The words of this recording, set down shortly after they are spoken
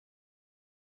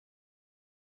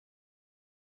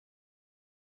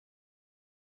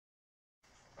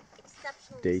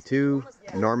Day 2,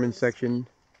 Norman section,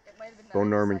 Bone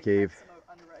Norman Cave.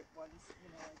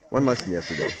 One lesson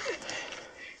yesterday.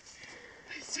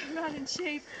 I'm so not in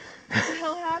shape. What the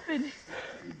hell happened?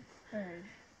 Alright.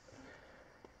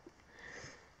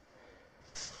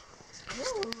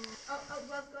 Oh,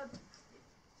 gloves.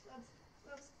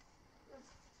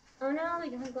 Oh no, we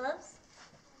don't have gloves?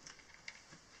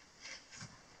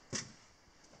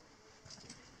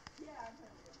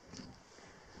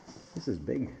 This is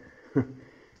big.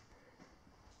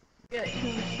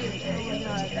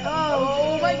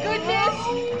 Oh my goodness!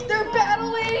 They're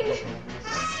battling!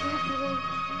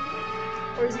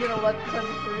 Or is he gonna let them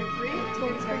free?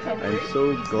 I'm so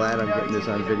glad I'm getting this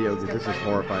on video because this is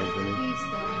horrifying for me.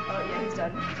 Oh yeah, he's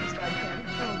done. He's done.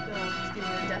 Oh god, he's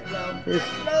giving it a death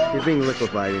blow. He's being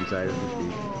liquefied inside of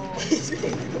his feet. He's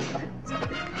being liquefied inside.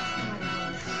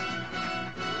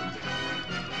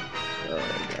 Oh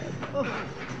god. Oh.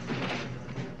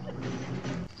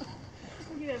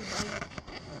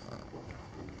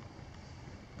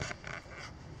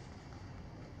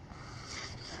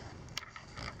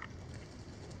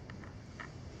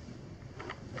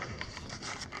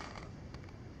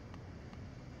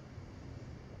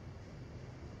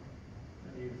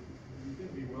 You can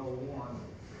be well worn.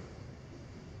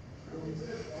 It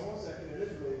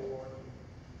is really worn.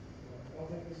 I don't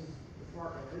think this is the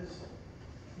part it is.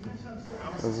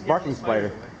 There's a barking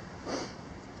spider.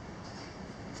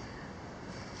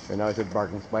 And now I said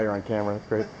barking spider on camera. That's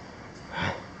great.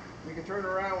 You can turn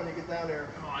around when you get down there.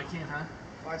 Oh, I can't, huh?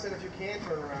 Well, I said if you can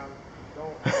turn around,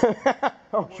 don't.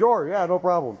 Oh, sure. Yeah, no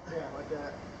problem. Yeah, like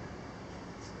that.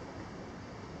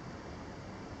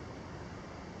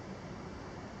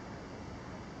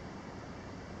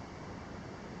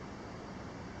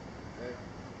 Okay.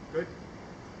 Good.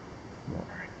 Yeah. All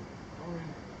right.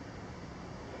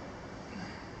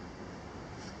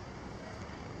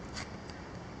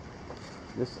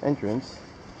 This entrance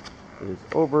is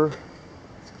over a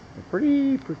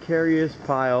pretty precarious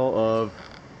pile of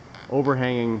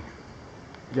overhanging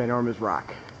ginormous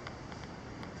rock.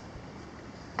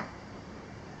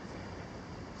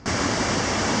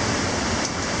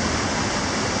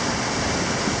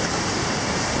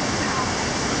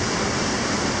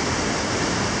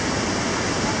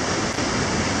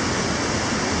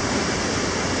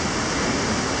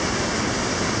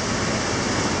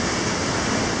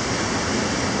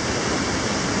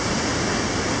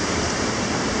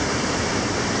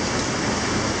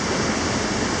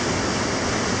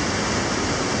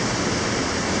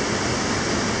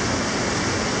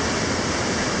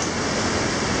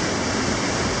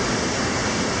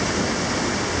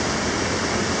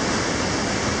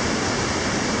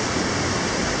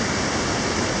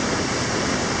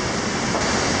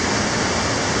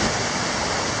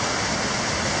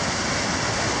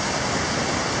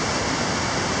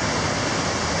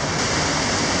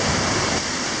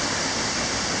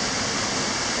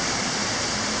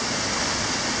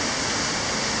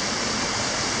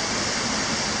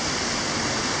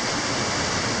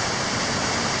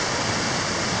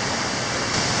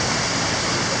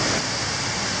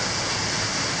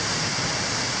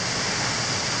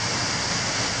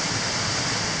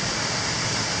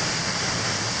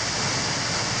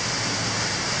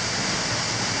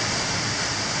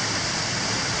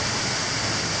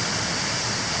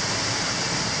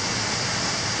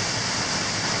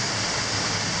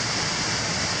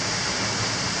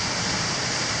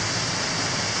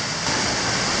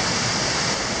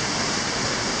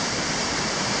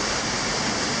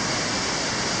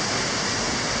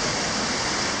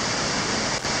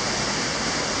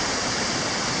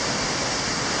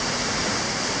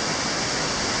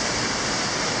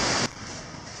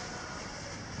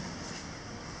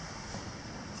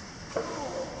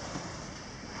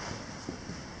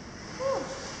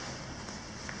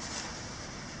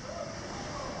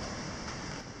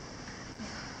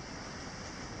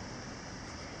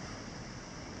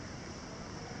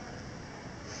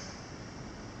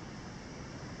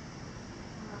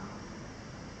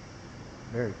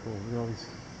 Very cool. Look at all these.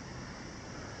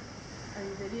 Are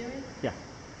you videoing? Yeah.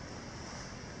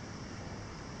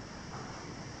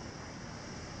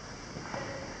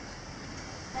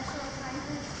 Special time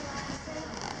for this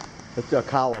class? It's a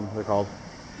column, they're called.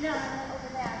 No, over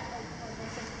there. Like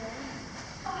this is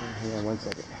Hang on one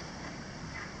second.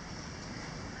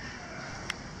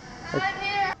 I'm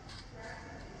here.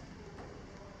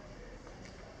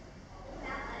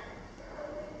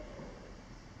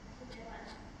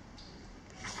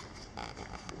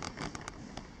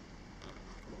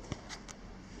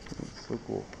 It's so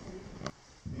cool.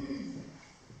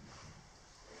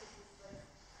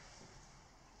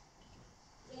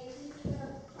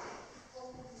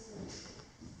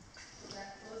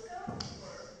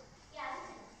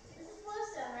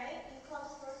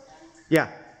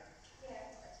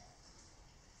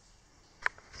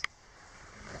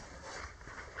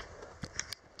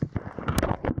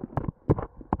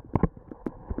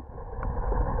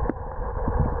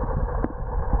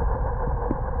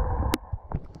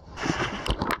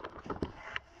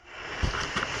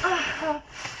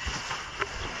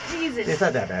 Jesus. It's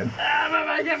not that bad.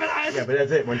 Yeah, but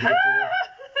that's it. Once you get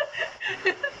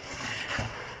through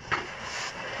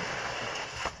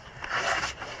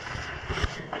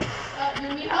You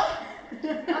need help?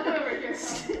 I'll come over here.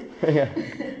 there. Yeah.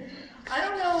 I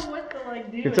don't know what to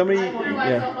like do. Can somebody? I threw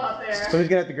myself up there. Somebody's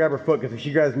gonna have to grab her foot because if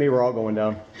she grabs me, we're all going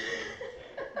down.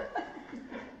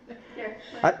 Here.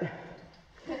 I, I'll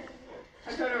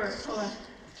go to her. Hold on.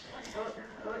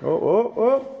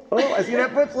 oh! I see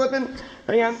that foot slipping.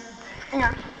 Hang on.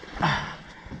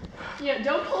 Yeah,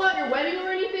 don't pull out your webbing or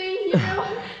anything, you know?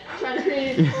 Try to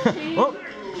create a change. Oh.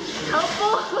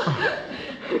 Helpful.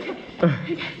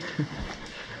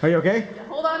 Are you okay?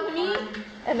 Hold on to me,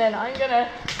 and then I'm gonna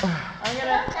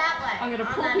that way.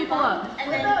 pull people up.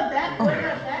 And then that? What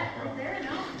about that? Right there?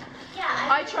 No. yeah.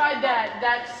 I tried that.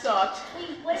 That sucked. Wait,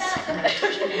 what about the like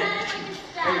this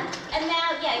stuff? And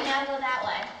now, yeah, now go that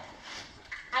way.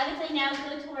 I would say now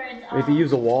go towards. If you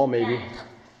use a wall, maybe.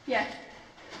 Yeah.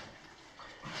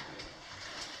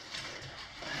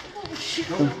 Oh shoot.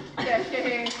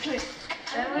 Okay, here.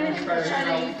 That way. I'm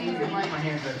trying to use these in my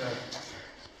hands like that.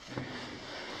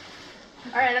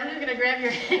 Alright, I'm just gonna grab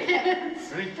your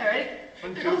hands. Alright?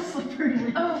 It's slippery.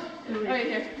 Oh, wait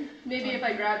here. Maybe if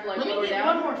I grab like Let me lower get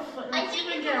down. one more foot. I Let's see think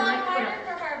if we it's can a get lot right foot.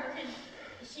 harder for her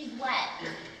because she's wet. Do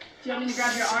you want me to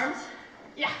grab your arms?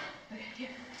 Yeah. Okay, here.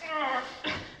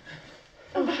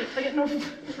 Oh shit, I get no.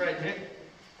 That's right, Nick.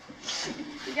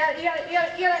 You got it.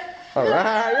 All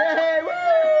right! Yay! Woo!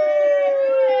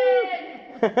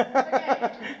 Okay,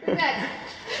 who's next?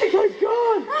 Oh my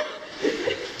God!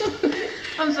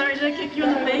 I'm sorry, did I kick you in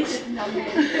the face? No,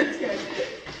 it's good.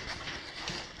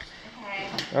 Okay.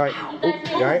 All right. You Oop, guys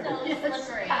you all made right? it so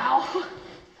slippery. Ow.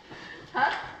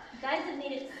 Huh? You guys have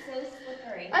made it so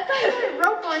slippery. I thought you had a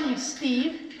rope on you,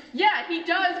 Steve. Yeah, he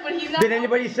does, but he's not. Did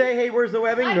anybody say, "Hey, where's the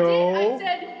webbing"? I No. did. I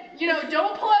said, you know,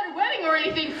 don't pull out your wedding or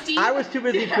anything, Steve. I was too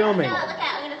busy filming. Yeah, look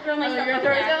out, I'm gonna throw Oh, myself you're up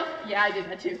gonna throw there. yourself? Yeah, I did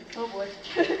that too. Oh boy.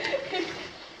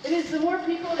 It is the more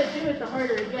people that do it, the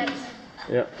harder it gets.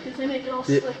 Yeah. Because they make it all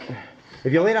Yeah. slick.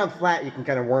 If you lay down flat, you can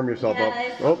kind of worm yourself Yeah, up.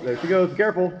 it's- Oh, there she goes. Be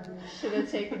careful. Should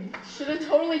have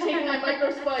totally taken my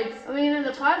micro spikes. I mean, in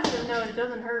the positive note, it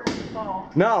doesn't hurt when you fall.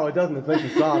 No, it doesn't. It's nice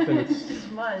and soft, and It's it's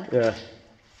just mud. yeah.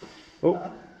 Oh,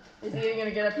 Is he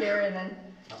gonna get up here and then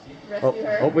rescue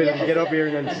her? hopefully they can get up here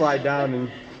and then slide down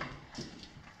and.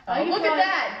 Oh, look at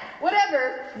that!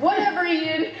 Whatever,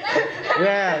 Ian.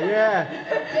 Yeah.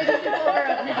 Maybe you can pull her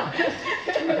up now.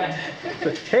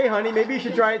 Hey, honey, maybe you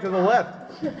should try it to the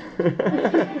left. No,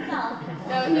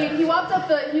 he walked up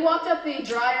the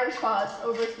dryer spots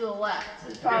over to the left.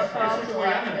 It's probably to the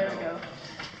left. There we go.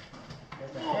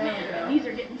 There we go. These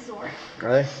are getting sore.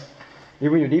 Are they?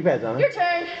 Even your D-pad's on Your it.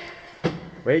 turn.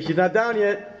 Wait, she's not down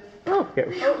yet. Oh, okay.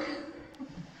 Oh,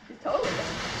 she's totally.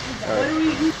 All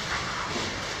right.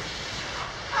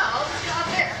 Oh, I'll just go up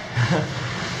there.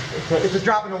 It's a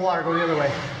drop in the water. Go the other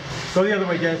way. Go the other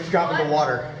way, Jen. It's a drop in the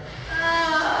water.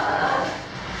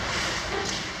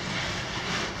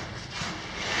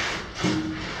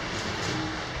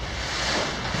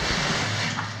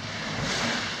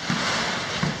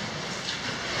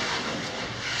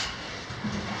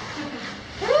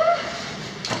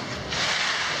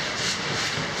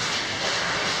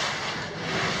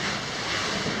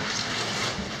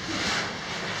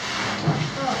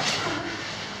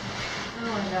 Oh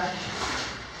my gosh.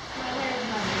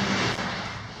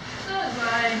 So is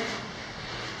mine.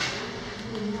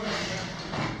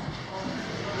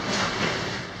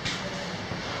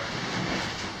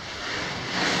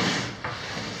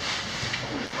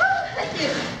 Thank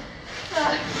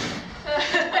you.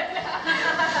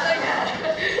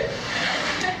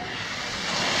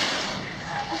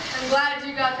 I'm glad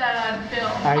you got that on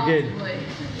film. I did. possibly.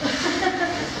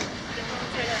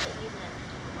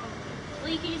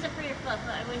 Well, you can use it for your foot,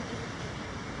 but I wouldn't use it.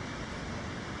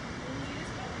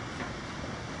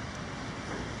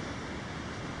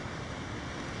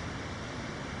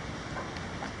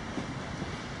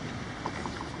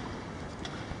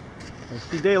 I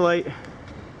see daylight.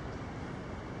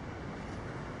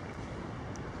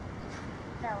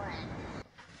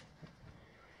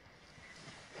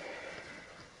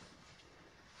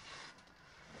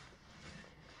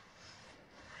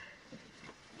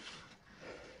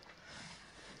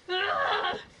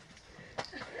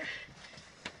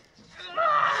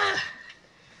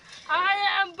 I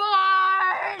am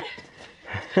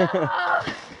bored.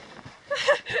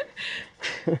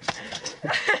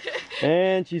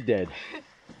 And she's dead.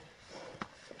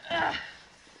 I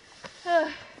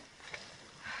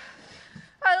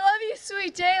love you,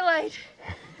 sweet daylight.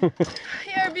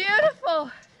 You're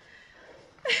beautiful.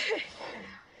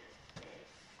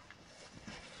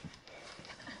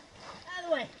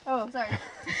 Oh, sorry.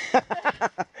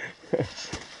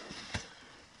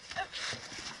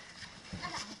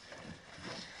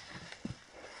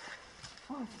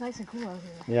 Oh, it's nice and cool out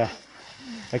here. Yeah,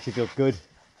 actually feels good.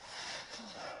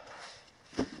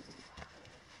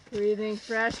 Breathing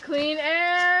fresh, clean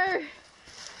air.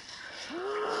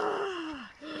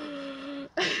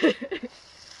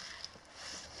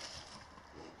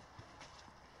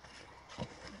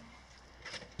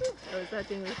 Oh, is that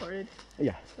being recorded?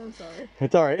 Yeah, I'm sorry.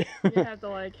 it's all right. You have to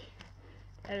like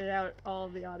edit out all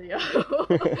of the audio.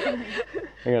 I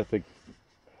gotta think.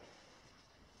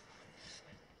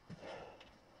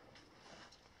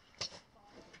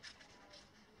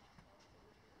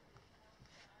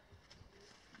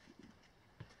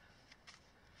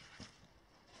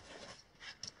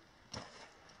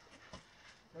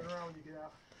 Turn around when you get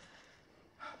out.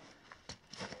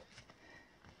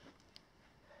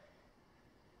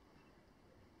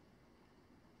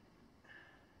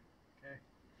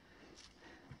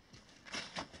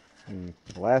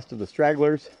 Last of the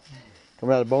stragglers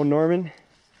coming out of Bone Norman.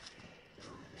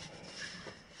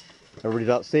 Everybody's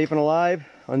out safe and alive,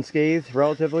 unscathed,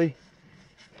 relatively.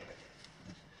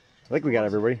 I think we got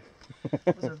everybody.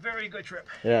 It was a very good trip.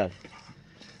 Yeah,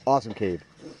 awesome cave.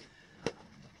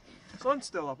 Sun's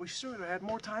still up. We should have had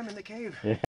more time in the cave.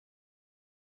 Yeah.